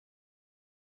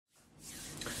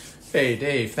Hey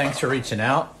Dave, thanks for reaching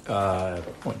out. I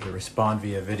wanted to respond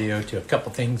via video to a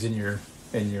couple things in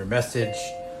your message,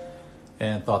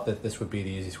 and thought that this would be the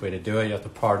easiest way to do it. You have to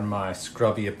pardon my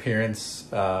scrubby appearance.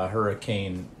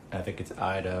 Hurricane, I think it's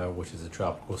Ida, which is a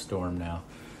tropical storm now,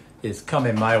 is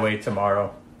coming my way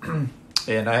tomorrow,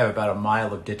 and I have about a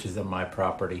mile of ditches on my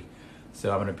property,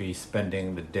 so I'm going to be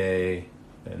spending the day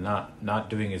and not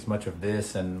doing as much of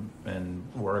this and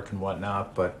work and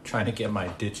whatnot, but trying to get my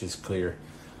ditches clear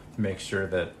to make sure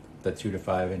that the 2 to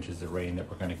 5 inches of rain that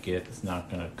we're going to get is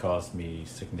not going to cause me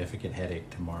significant headache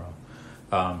tomorrow.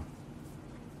 And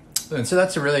so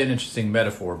that's an interesting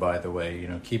metaphor, by the way,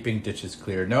 keeping ditches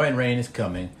clear. Knowing rain is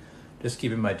coming, just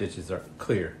keeping my ditches are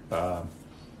clear. On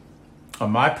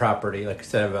my property, like I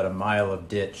said, about a mile of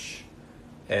ditch,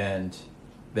 and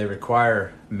they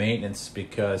require maintenance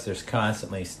because there's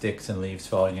constantly sticks and leaves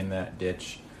falling in that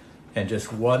ditch. And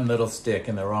just one little stick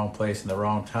in the wrong place in the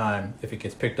wrong time, if it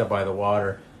gets picked up by the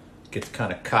water, gets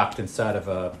kind of cocked inside of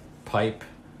a pipe,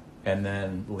 and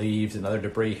then leaves and other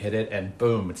debris hit it, and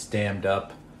boom, it's dammed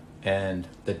up, and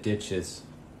the ditch is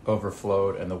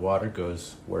overflowed, and the water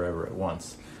goes wherever it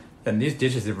wants. And these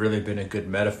ditches have really been a good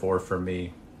metaphor for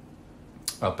me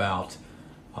about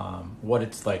what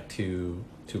it's like to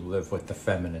live with the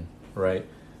feminine, right?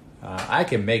 I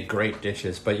can make great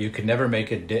ditches, but you can never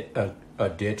make a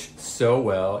ditch so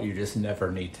well. You just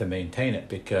never need to maintain it,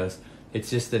 because it's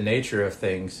just the nature of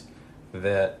things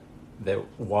that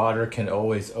water can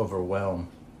always overwhelm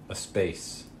a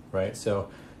space, right? So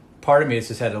part of me has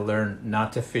just had to learn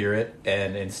not to fear it,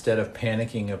 and instead of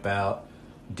panicking about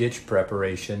ditch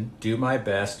preparation, do my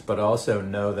best, but also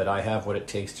know that I have what it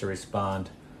takes to respond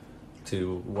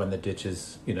to when the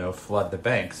ditches, flood the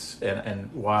banks.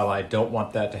 And while I don't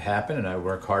want that to happen, and I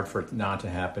work hard for it not to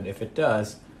happen, if it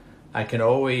does, I can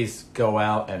always go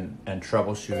out and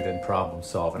troubleshoot and problem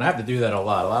solve. And I have to do that a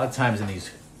lot. A lot of times in these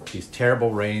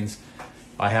terrible rains,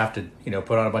 I have to,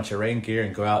 put on a bunch of rain gear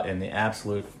and go out in the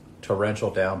absolute torrential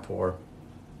downpour.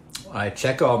 I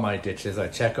check all my ditches. I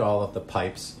check all of the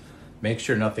pipes, make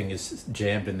sure nothing is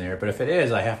jammed in there. But if it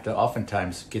is, I have to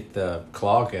oftentimes get the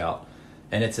clog out.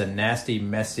 And it's a nasty,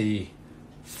 messy,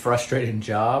 frustrating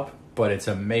job, but it's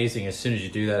amazing as soon as you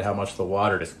do that how much the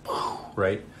water just,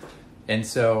 right? And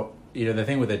so, the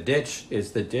thing with a ditch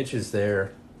is the ditch is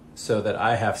there so that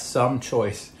I have some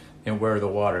choice in where the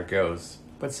water goes.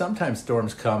 But sometimes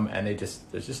storms come and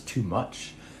there's just too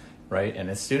much, right? And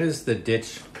as soon as the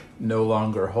ditch no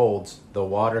longer holds, the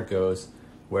water goes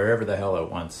wherever the hell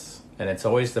it wants. And it's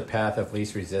always the path of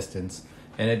least resistance.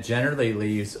 And it generally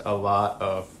leaves a lot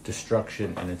of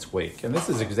destruction in its wake. And this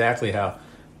is exactly how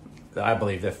I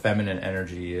believe the feminine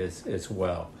energy is as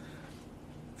well.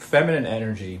 Feminine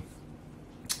energy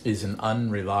is an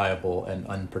unreliable and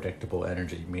unpredictable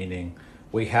energy, meaning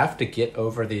we have to get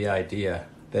over the idea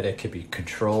that it can be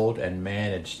controlled and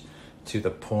managed to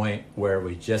the point where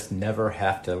we just never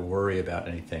have to worry about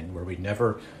anything, where we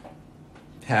never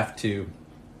have to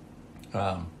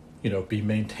be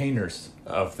maintainers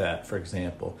of that. For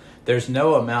example, there's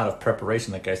no amount of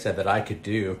preparation, like I said, that I could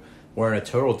do where in a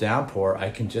total downpour I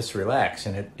can just relax.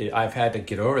 And I've had to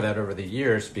get over that over the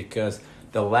years, because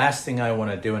the last thing I want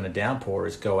to do in a downpour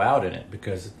is go out in it,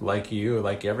 because like you,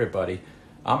 like everybody,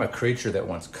 I'm a creature that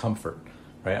wants comfort,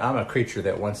 right? I'm a creature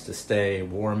that wants to stay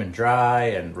warm and dry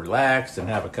and relaxed and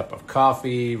have a cup of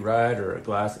coffee, right? Or a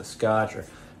glass of scotch or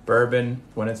bourbon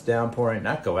when it's downpouring,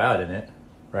 not go out in it,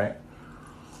 right?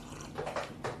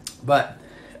 But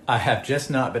I have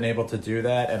just not been able to do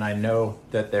that, and I know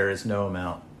that there is no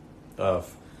amount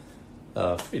of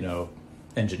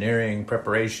engineering,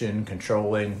 preparation,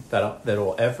 controlling that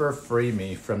will ever free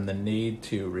me from the need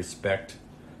to respect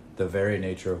the very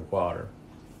nature of water.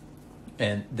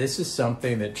 And this is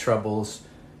something that troubles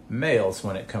males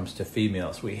when it comes to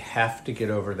females. We have to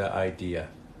get over the idea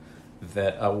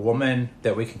that a woman,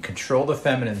 that we can control the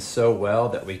feminine so well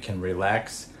that we can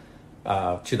relax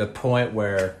to the point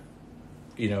where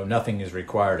nothing is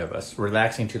required of us,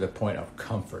 relaxing to the point of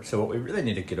comfort. So what we really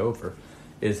need to get over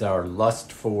is our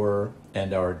lust for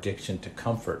and our addiction to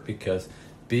comfort, because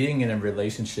being in a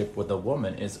relationship with a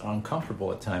woman is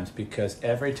uncomfortable at times, because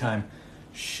every time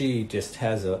she just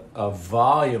has a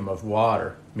volume of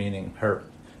water, meaning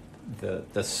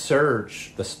the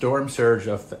storm surge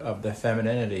of the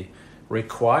femininity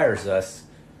requires us,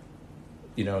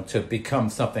 to become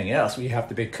something else. We have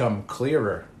to become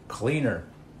clearer, cleaner.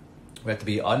 We have to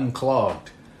be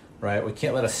unclogged, right? We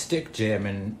can't let a stick jam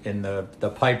in the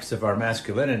pipes of our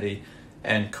masculinity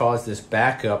and cause this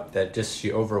backup that just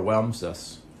she overwhelms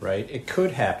us, right? It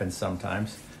could happen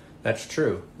sometimes. That's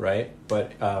true, right?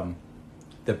 But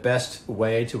the best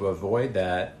way to avoid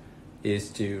that is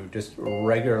to just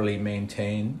regularly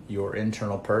maintain your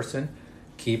internal person,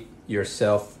 keep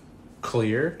yourself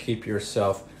clear, keep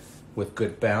yourself with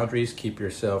good boundaries, keep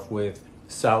yourself with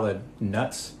solid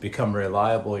nuts, become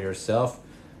reliable yourself,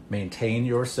 maintain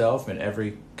yourself in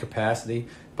every capacity,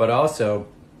 but also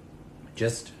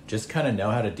just kind of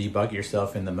know how to debug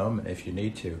yourself in the moment if you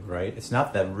need to, right? It's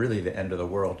not that really the end of the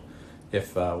world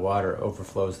if water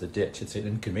overflows the ditch. It's an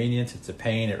inconvenience, it's a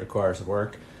pain, it requires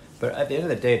work, but at the end of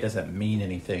the day, it doesn't mean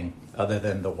anything other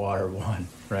than the water won,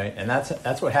 right? And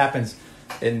that's what happens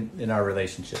in our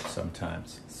relationships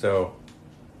sometimes. So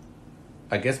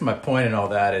I guess my point in all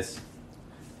that is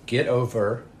get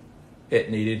over it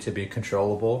needing to be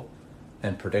controllable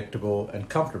and predictable and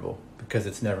comfortable, because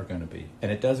it's never going to be.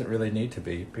 And it doesn't really need to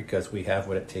be, because we have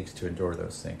what it takes to endure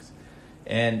those things.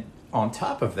 And on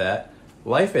top of that,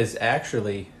 life is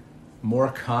actually more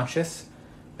conscious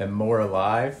and more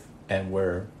alive, and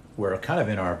we're kind of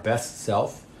in our best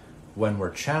self when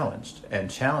we're challenged. And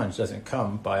challenge doesn't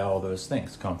come by all those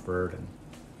things, comfort and,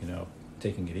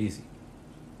 taking it easy.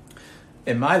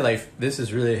 In my life, this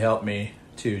has really helped me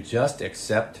to just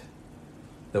accept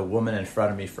the woman in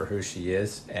front of me for who she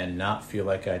is and not feel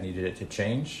like I needed it to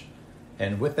change.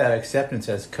 And with that acceptance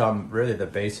has come really the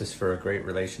basis for a great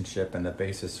relationship and the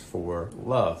basis for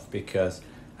love, because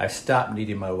I've stopped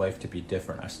needing my wife to be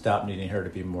different. I've stopped needing her to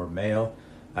be more male.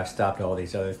 I've stopped all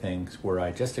these other things where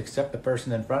I just accept the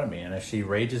person in front of me. And if she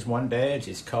rages one day and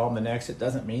she's calm the next, it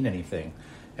doesn't mean anything.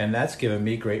 And that's given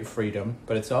me great freedom,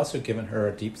 but it's also given her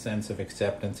a deep sense of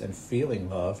acceptance and feeling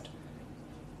loved,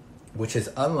 which has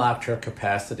unlocked her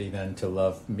capacity then to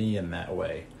love me in that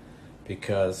way,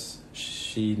 because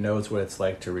she knows what it's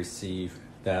like to receive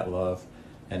that love,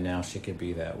 and now she can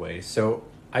be that way. So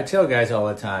I tell guys all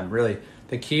the time, really,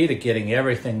 the key to getting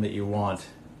everything that you want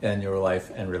in your life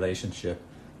and relationship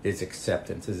is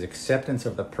acceptance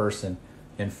of the person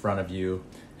in front of you.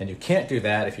 And you can't do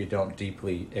that if you don't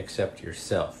deeply accept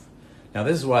yourself. Now,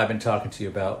 this is why I've been talking to you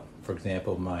about, for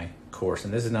example, my course.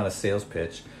 And this is not a sales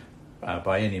pitch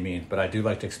by any means, but I do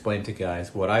like to explain to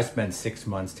guys what I spend 6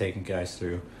 months taking guys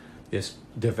through is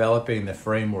developing the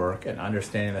framework and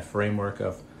understanding the framework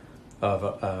of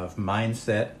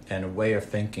mindset and a way of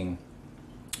thinking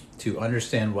to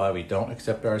understand why we don't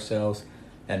accept ourselves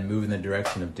and move in the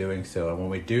direction of doing so. And when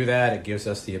we do that, it gives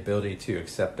us the ability to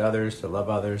accept others, to love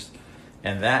others,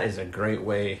 and that is a great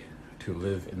way to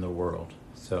live in the world.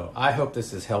 So I hope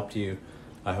this has helped you.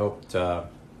 I hope the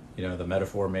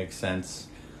metaphor makes sense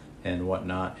and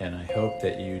whatnot, and I hope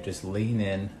that you just lean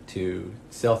in to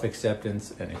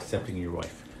self-acceptance and accepting your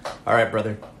wife. All right,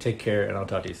 brother, take care, and I'll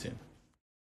talk to you soon.